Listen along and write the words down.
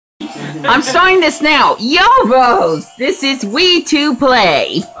I'm starting this now. Yo, Rose, this is We Two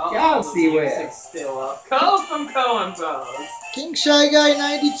Play. GalaxyWisp still up. Call from Ko&Bros. King Shy Guy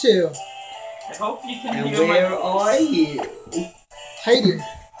 92. I hope you can And hear where my are you? Hiding.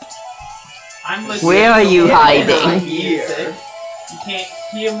 I'm listening. Where are you to hiding? music. You can't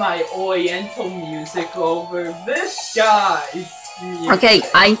hear my Oriental music over this guy's music. Okay,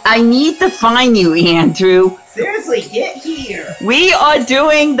 I need to find you, Andrew. Seriously, get here! We are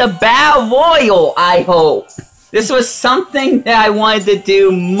doing the Battle Royale, I hope. This was something that I wanted to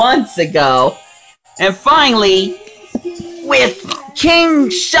do months ago. And finally, with King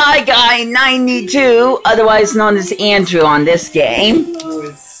Shy Guy 92, otherwise known as Andrew on this game, Who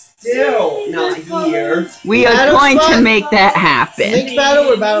is still not here. we are Battle going to spot? make that happen. Link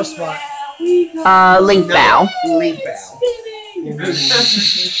battle or battle spot? Link Bow. Link Bow.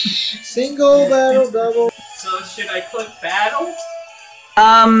 Single, battle, double. So should I click battle?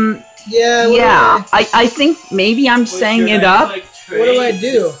 Yeah, Yeah, I think maybe I'm setting it up. What do I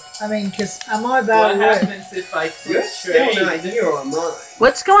do? I mean, because I'm on What battle royale. happens if I click You're still trade? not here on mine.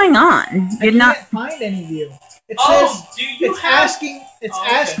 What's going on? I You're not. can't find any view. It Oh, says do you it's have... asking. It's Oh,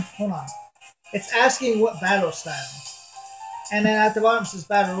 okay. asking. Hold on. It's asking what battle style. And then at the bottom it says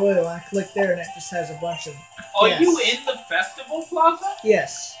battle royal. And I click there, and it just has a bunch of. Are yes. you in the festival plaza?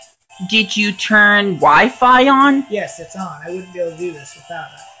 Yes. Did you turn Wi-Fi on? Yes, it's on. I wouldn't be able to do this without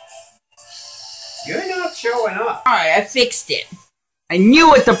it. You're not showing up. Alright, I fixed it. I knew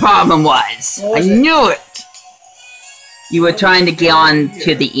what the problem was. What was I it? knew it. You were trying to get on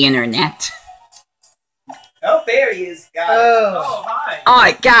to the internet. Oh, there he is, guys. Oh. Oh, hi.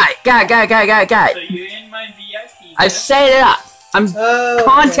 Alright, got it. So you're in my VIP. I've set it up. I'm Oh.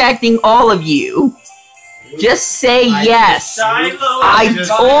 contacting all of you. Just say yes. I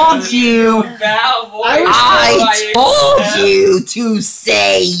told you. I told you to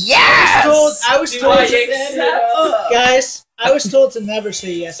say yes. I was Do told I to, accept? guys. I was told to never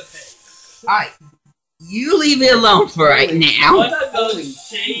say yes. Alright. You leave it alone for right now. What are those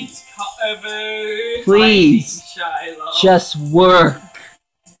shades covered? Please. Shiloh. Just work.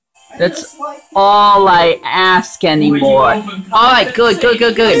 That's just like all I ask anymore. Alright, good.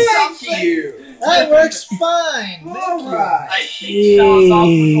 Thank you. That works fine. Thank you. Alright. I think Shaw's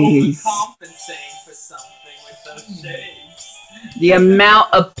Jeez. overcompensating for something with those shades. The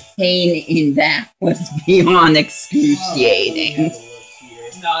amount of pain in that was beyond excruciating.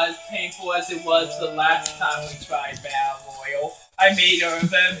 Not as painful as it was the last time we tried Battle Royale. I made a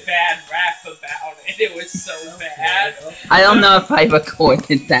bad rap about it. It was so bad. I don't know if I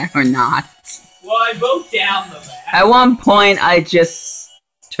recorded that or not. Well, I wrote down the map. At one point, I just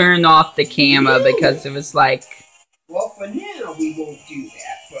turned off the camera because it was like, Well, for now, we won't do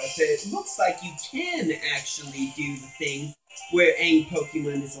that, but it looks like you can actually do the thing where any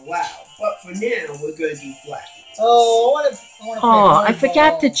Pokemon is allowed. But for now, we're going to do flat. Oh, I want to. oh, I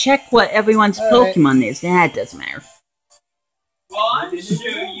forgot to check what everyone's Alright. Pokemon is. That doesn't matter. Well, I'm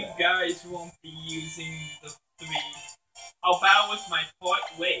sure you guys won't be using the 3. I'll battle with my part.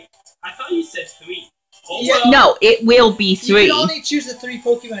 Wait, I thought you said 3. Oh, Yeah, well. No, it will be You 3. can only choose the 3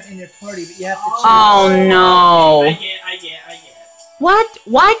 Pokemon in your party, but you have to choose. Oh no. I get. What?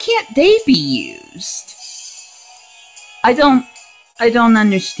 Why can't they be used? I don't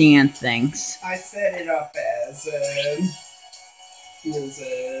understand things. I set it up as,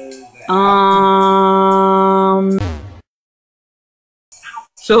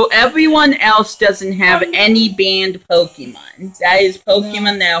 So everyone else doesn't have any banned Pokemon. That is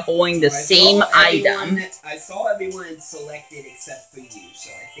Pokemon that are holding the same item. I saw everyone selected except for you,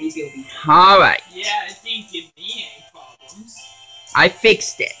 so I think it'll be Alright, Yeah, it didn't give me any problems. I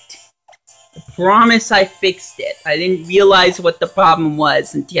fixed it. I promise I fixed it. I didn't realize what the problem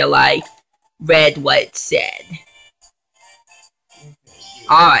was until I read what it said.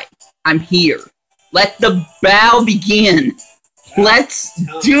 Alright, I'm here. Let the battle begin. Let's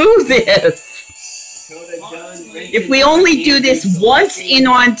do this! If we only do this once in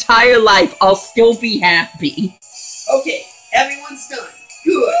our entire life, I'll still be happy. Okay, everyone's done.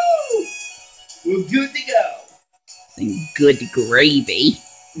 Good. We're good to go. Some good gravy.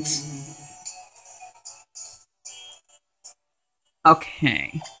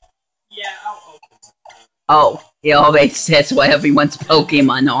 Okay. Yeah, I'll open it. Oh, it always says what everyone's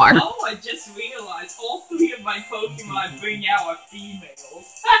Pokemon are. Oh, I just realized all 3 of my Pokemon bring out are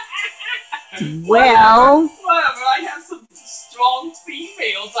females. Well, Whatever, I have some strong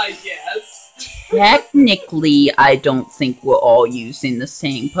females, I guess. technically, I don't think we're all using the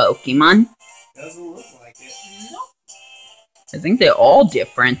same Pokemon. Doesn't look like it. Nope. I think they're all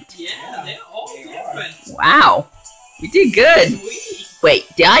different. Yeah, they're all different. Wow, we did good. Sweet. Wait,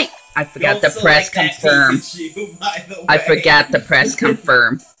 did I I forgot Don't to press select that confirm. Pikachu, by the way. I forgot to press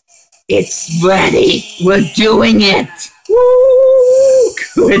confirm. It's ready. We're doing it. Woo!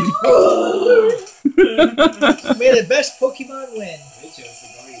 Good. May the best Pokemon win. I chose the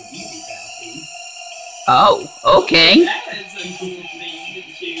Guardian Beauty Balcony. Oh, okay. That is a cool thing to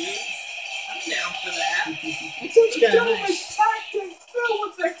choose. I'm down for that. That sounds kind of nice.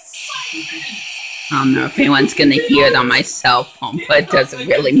 I don't know if anyone's gonna hear it on my cell phone, but it doesn't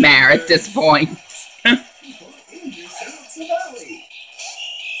really matter at this point.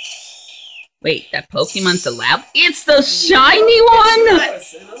 Wait, that Pokemon's allowed? It's the shiny one!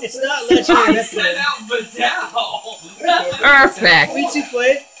 It's not legendary. I sent out Vidal! Perfect. We two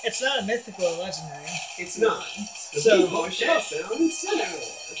played. It's not a mythical or legendary. It's not. So-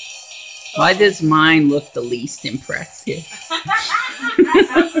 Why does mine look the least impressive?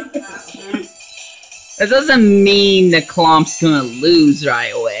 That doesn't mean the Clomp's gonna lose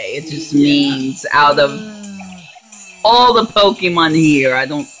right away. It just means out of all the Pokemon here, I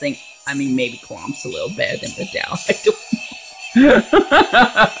don't think... I mean, maybe Clomp's a little better than Vidal. I don't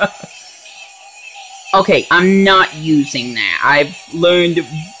know. Okay, I'm not using that. I've learned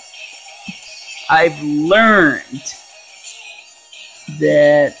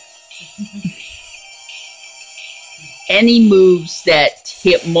that any moves that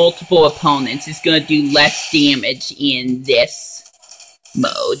hit multiple opponents is going to do less damage in this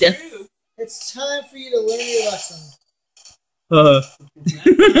mode. It's time for you to learn your lesson. Uh.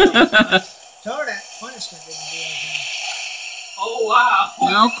 Darn it, punishment didn't do anything. Oh wow!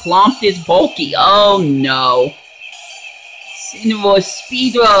 Well, Clomp is bulky. Oh no. Cinevoice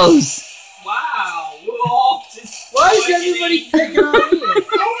Speedros. Wow! We're all just. Why is everybody picking on me?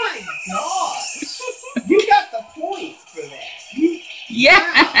 Oh my gosh! You got the point for that.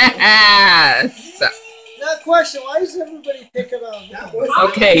 Yes! Now, question: why is everybody picking on me? That was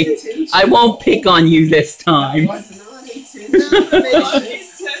Okay, not intentional. I won't pick on you this That time. was not intentional.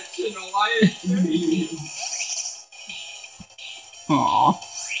 Unintentional, I agree. Aww.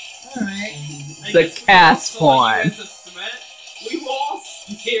 Alright. The cast form. As a threat, we were all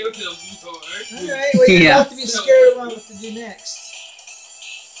scared of yours. Alright, well, you're Yeah. about to be scared of what to do next.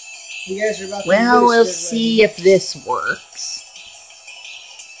 You guys are about to be Well, really we'll scared see if this works.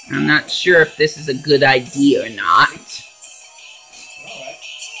 I'm not sure if this is a good idea or not. Alright.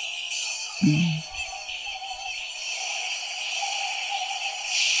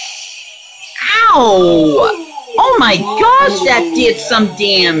 Ow! Oh my gosh, that did some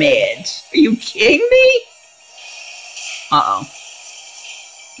damage! Are you kidding me? Uh-oh.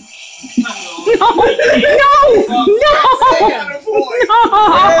 No! No! No!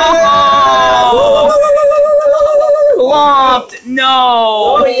 Clomped! Oh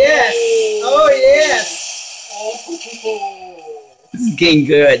No! yes! Oh yes! This is getting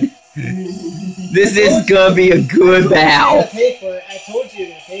good. This is gonna be a good You're battle. gonna pay for it. I told you you're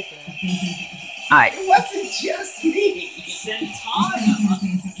gonna pay for it. Alright. It wasn't just me. Santana.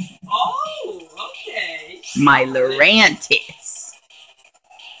 Oh, okay. My Lurantis.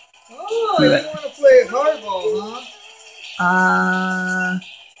 Oh, you want to play hardball, huh?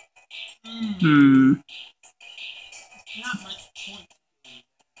 Not much point.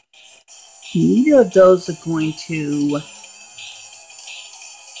 Neither of those are going to...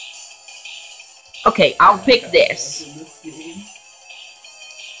 Okay, I'll pick this.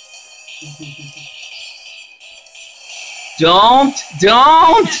 Don't!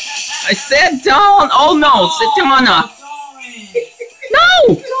 I said don't! Oh no, Satana! No!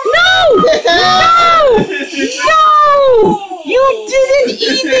 No! You didn't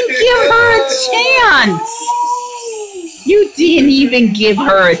even give her a chance! You didn't even give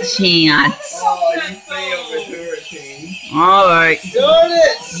her a chance. Oh, you failed the hurricane. Alright. Darn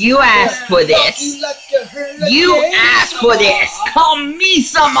it! You asked for this. You like a hurricane. You asked for this.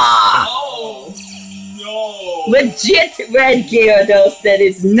 Kami-sama! Oh, no. Legit red Gyarados that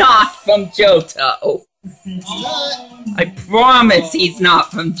is not from Johto. It's not. I promise he's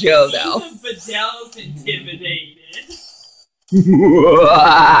not from Johto. Even Vidal's intimidated.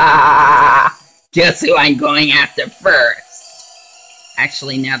 Guess who I'm going after first?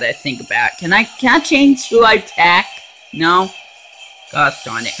 Actually, now that I think about it, can I change who I attack? No? Gosh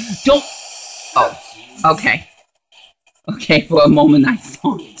darn it. Don't! Oh, okay. Okay, for a moment I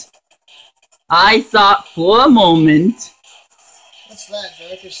thought. I thought for a moment... What's that,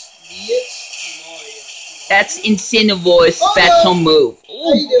 Darkest Liet? That's Incineroar's special move.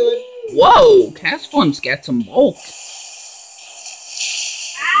 How you doing? Whoa, Castform's got some bulk.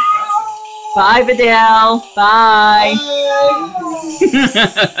 Bye, Vidal. Bye. Bye.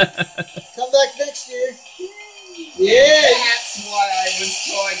 Come back next year. Yeah. That's why I was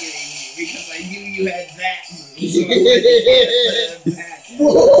targeting you, because I knew you had that move. So I wanted to get the back.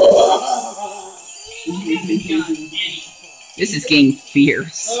 This is getting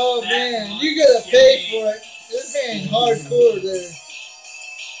fierce. Oh man, you gotta pay for it. This ain't hardcore there.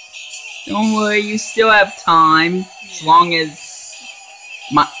 Don't worry, you still have time. As long as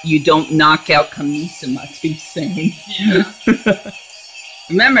you don't knock out Kamisama too soon. Yeah.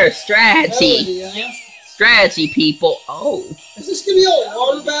 Remember, strategy. Yeah. Strategy, people. Oh. Is this gonna be a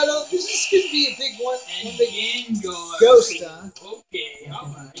water battle? Is this gonna be a big one? And One big Gengar. ghost, huh? Okay,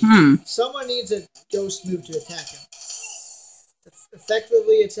 alright. Someone needs a ghost move to attack him.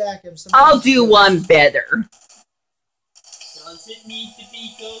 Effectively attack him. I'll do one better. Does it need to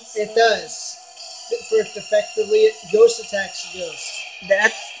be ghost? It does. For it to effectively, ghost attacks ghost.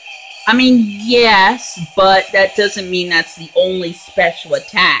 I mean, yes, but that doesn't mean that's the only special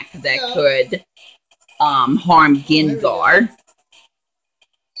attack that could harm Gengar.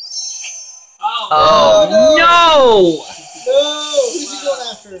 Oh no! No! Who's he going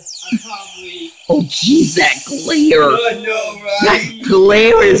after? I'm probably... Oh jeez, that glare! Oh, no, right? That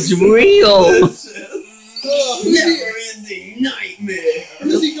glare is real! Oh, Never-ending nightmare.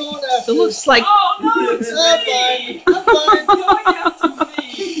 who's he going after? It looks like... Oh no, it's I'm me! fine. I'm fine. Going after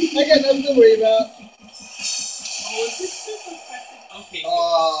me! I got nothing to worry about. Oh, is this super effective? Okay.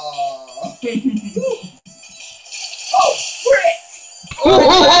 Oh. Oh, frick!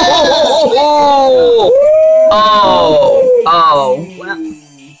 Oh! Well,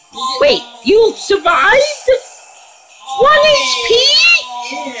 wait, you survived? 1 HP?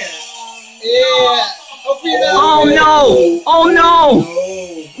 Yeah. Hopefully you're not Oh no! Oh no!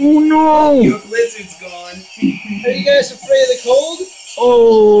 Oh no! Your blizzard's gone. Are you guys afraid of the cold?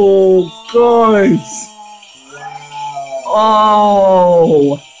 Oh, guys! Wow.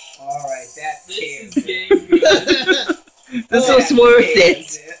 Oh! Alright, that This tears is getting good. This was worth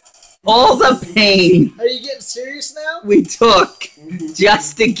it. All the pain Are you getting serious now? we took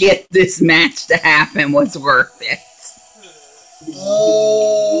just to get this match to happen was worth it.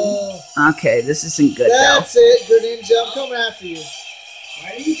 Oh. Okay, this isn't good That's it. Good ninja. I'm coming after you.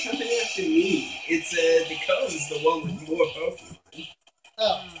 Why are you coming after me? It's Dakota's the one with more Pokemon.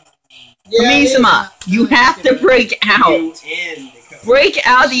 Oh. though. it is Kamisama, not- you have to break You out. and Dakota. Break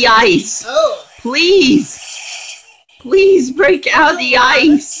out the ice. Oh. Please. Please break out the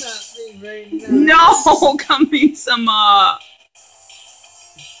ice. That's not being very nice. No, Kamisama.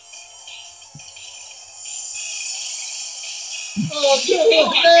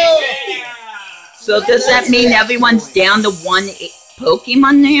 Oh, no. So does that mean everyone's down to 1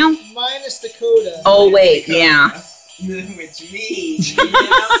 Pokemon now? Minus Dakota. Oh wait, yeah. Which means... Yes,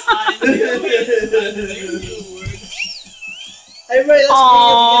 I knew it. I knew you would. Everybody, let's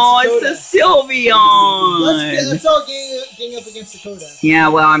Oh, gang up it's a against Dakota. Sylveon. Let's all gang up against Dakota. Yeah,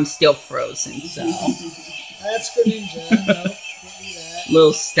 well, I'm still frozen, so That's good ninja. No, can't do that. a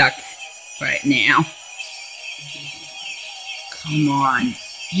little stuck right now. Come on,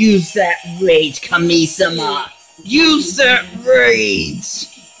 use that rage, Kamisama. Use that rage.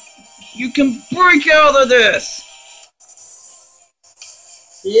 You can break out of this.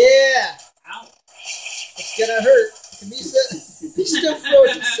 Yeah. Ow. It's gonna hurt. He's still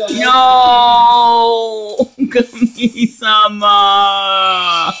frozen, so. No, Kamisama.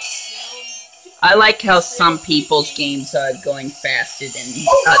 I like how some people's games are going faster than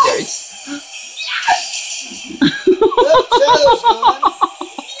others. Oh, Shadow's gone.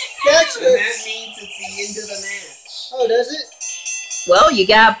 That's And good. that means it's the end of the match. Oh, does it? Well, you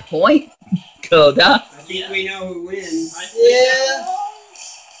got a point, Koda. I think we know who wins. I think Yeah.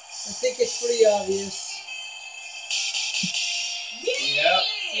 I think it's pretty obvious. Yep.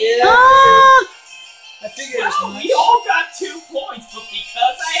 Yeah. Ah! I figured as Well, much. we all got 2 points, but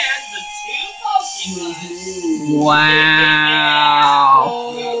because I had the 2 Pokemon, Wow.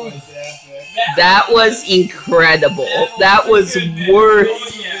 Oh. That was epic. That was incredible. That was a good video. worth. Oh,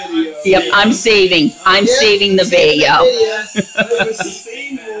 yeah. Yep, I'm saving. I'm Yeah, saving the save video. It was the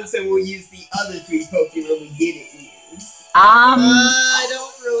same rules, and we'll use the other 3 Pokemon we didn't use. I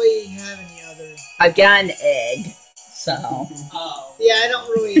don't really have any other. I've got an egg, so Oh. Yeah, I don't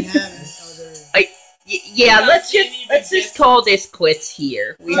really have any other. yeah. Let's just call this quits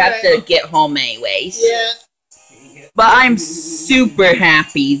here. We have to get home anyways. Yeah. But I'm super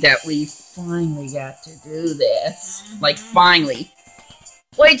happy that we finally got to do this. Like finally.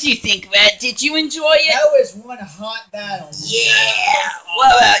 What did you think, Red? Did you enjoy it? That was one hot battle. Yeah.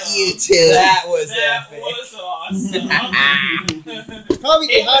 What about you two? That was That epic. was awesome. Probably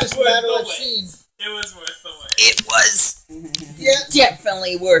the It was hottest worth battle the I've wait. seen. It was worth the wait. It was Yeah.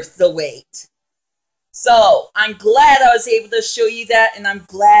 definitely worth the wait. So, I'm glad I was able to show you that, and I'm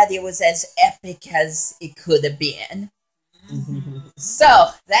glad it was as epic as it could have been. So,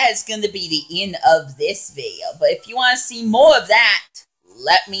 that is going to be the end of this video. But if you want to see more of that,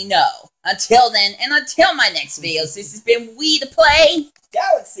 let me know. Until then, and until my next videos, this has been We to Play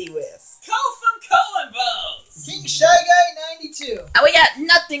GalaxyWisp. Call from Ko&Bros. King Shy Guy 92. And we got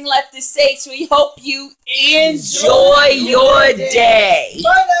nothing left to say, so we hope you enjoy your day.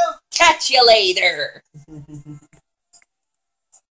 Bye now. Catch you later.